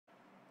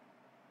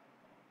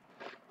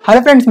Hello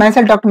friends,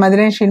 myself Dr.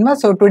 Maddineni Srinivas.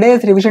 So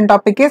today's revision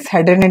topic is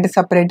Hidradenitis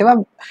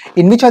Suppurativa.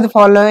 In which of the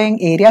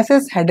following areas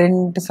is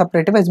Hidradenitis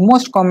Suppurativa is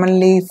most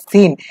commonly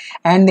seen?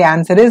 And the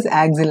answer is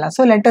axilla.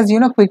 So let us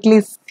quickly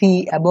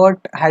see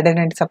about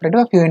Hidradenitis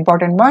Suppurativa. Few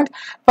important points.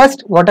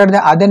 First, what are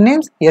the other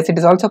names? Yes, it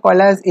is also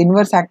called as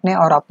inverse acne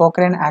or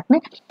apocrine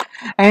acne.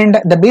 And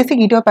the basic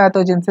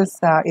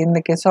etiopathogenesis in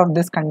the case of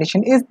this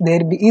condition is there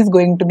is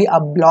going to be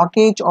a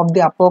blockage of the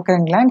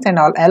apocrine glands, and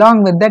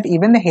along with that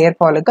even the hair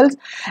follicles,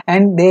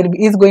 and there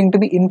is going to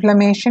be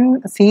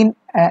inflammation seen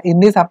in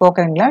these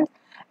apocrine glands,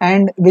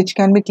 and which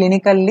can be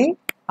clinically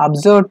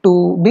observed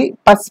to be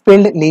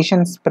pus-filled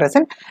lesions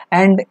present.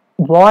 And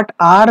what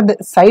are the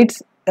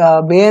sites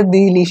where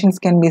the lesions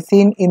can be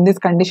seen in this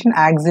condition?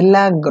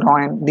 Axilla,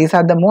 groin. These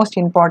are the most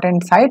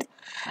important sites.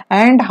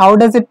 And how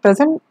does it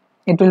present?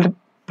 It will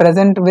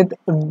present with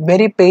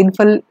very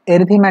painful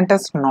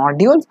erythematous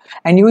nodules,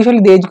 and usually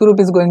the age group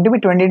is going to be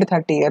 20 to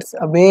 30 years,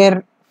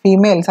 where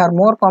females are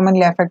more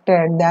commonly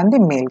affected than the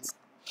males.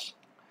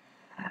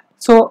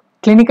 So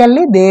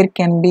clinically there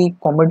can be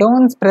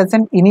comedones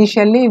present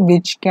initially,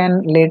 which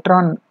can later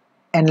on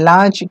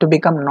enlarge to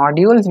become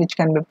nodules, which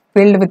can be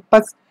filled with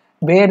pus,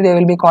 where they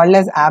will be called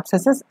as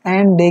abscesses,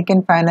 and they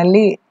can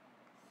finally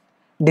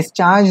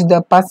discharge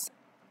the pus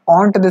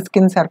onto the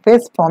skin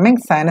surface, forming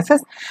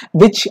sinuses,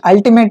 which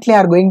ultimately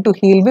are going to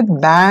heal with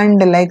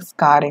band-like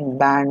scarring.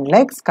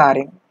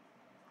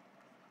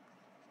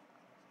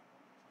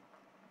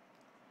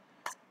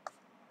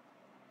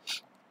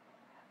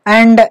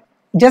 And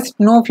just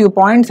know few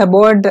points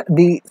about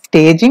the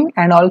staging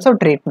and also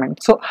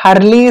treatment. So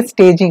Hurley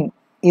staging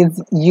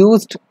is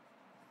used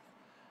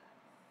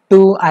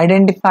to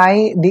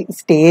identify the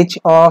stage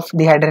of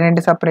the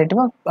Hidradenitis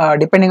Suppurativa,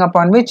 depending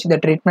upon which the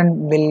treatment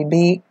will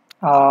be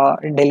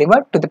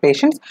delivered to the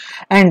patients.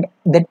 And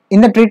that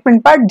in the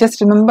treatment part,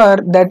 just remember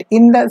that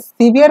in the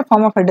severe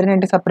form of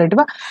Hidradenitis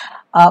Suppurativa,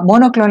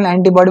 monoclonal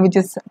antibody, which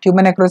is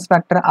tumor necrosis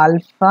factor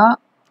alpha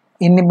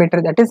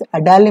inhibitor, that is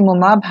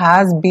adalimumab,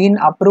 has been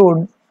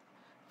approved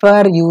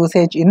for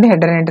usage in the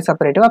Hidradenitis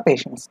Suppurativa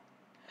patients.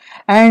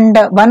 And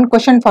one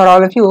question for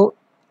all of you: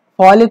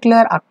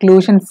 follicular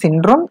occlusion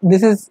syndrome.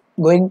 This is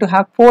going to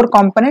have 4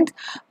 components.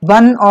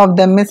 One of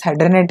them is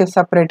Hidradenitis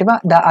Suppurativa.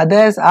 The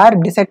others are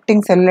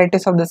dissecting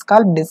cellulitis of the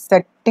scalp,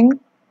 dissecting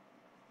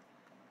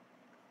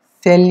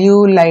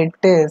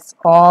cellulitis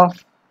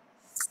of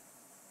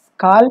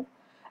scalp,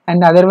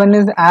 and the other one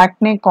is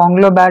acne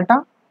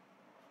conglobata.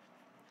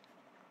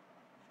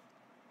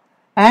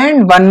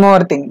 And one more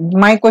thing,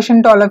 my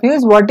question to all of you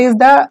is, what is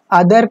the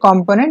other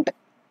component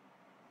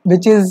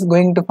which is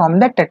going to form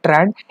the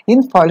tetrad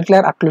in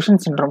follicular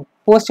occlusion syndrome?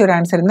 Post your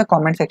answer in the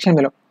comment section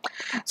below.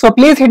 So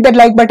please hit that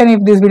like button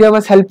if this video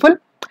was helpful.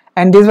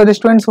 And these were the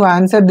students who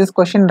answered this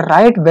question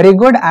right. Very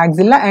good.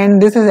 Axilla. And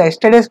this is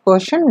yesterday's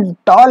question.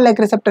 Toll-like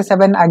receptor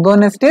 7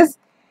 agonist is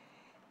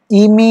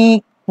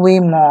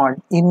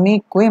imiquimod,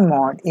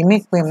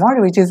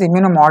 which is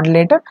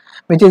immunomodulator,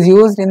 which is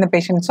used in the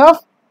patients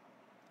of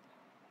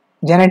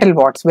genital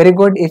warts. Very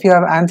good. If you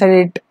have answered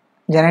it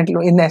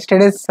genital in the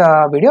yesterday's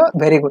video,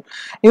 very good.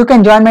 You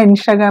can join my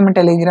Instagram and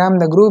Telegram.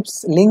 The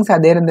groups links are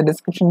there in the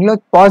description below.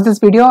 Pause this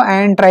video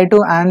and try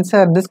to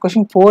answer this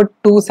question 4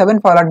 to 7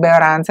 followed by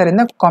our answer in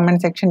the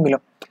comment section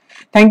below.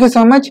 Thank you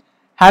so much.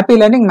 Happy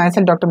learning.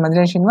 Myself Dr.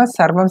 Maddineni Srinivas.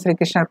 Sarvam Sri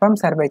Krishnarpam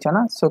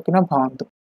Sarvaichana Sokino Bhavantu.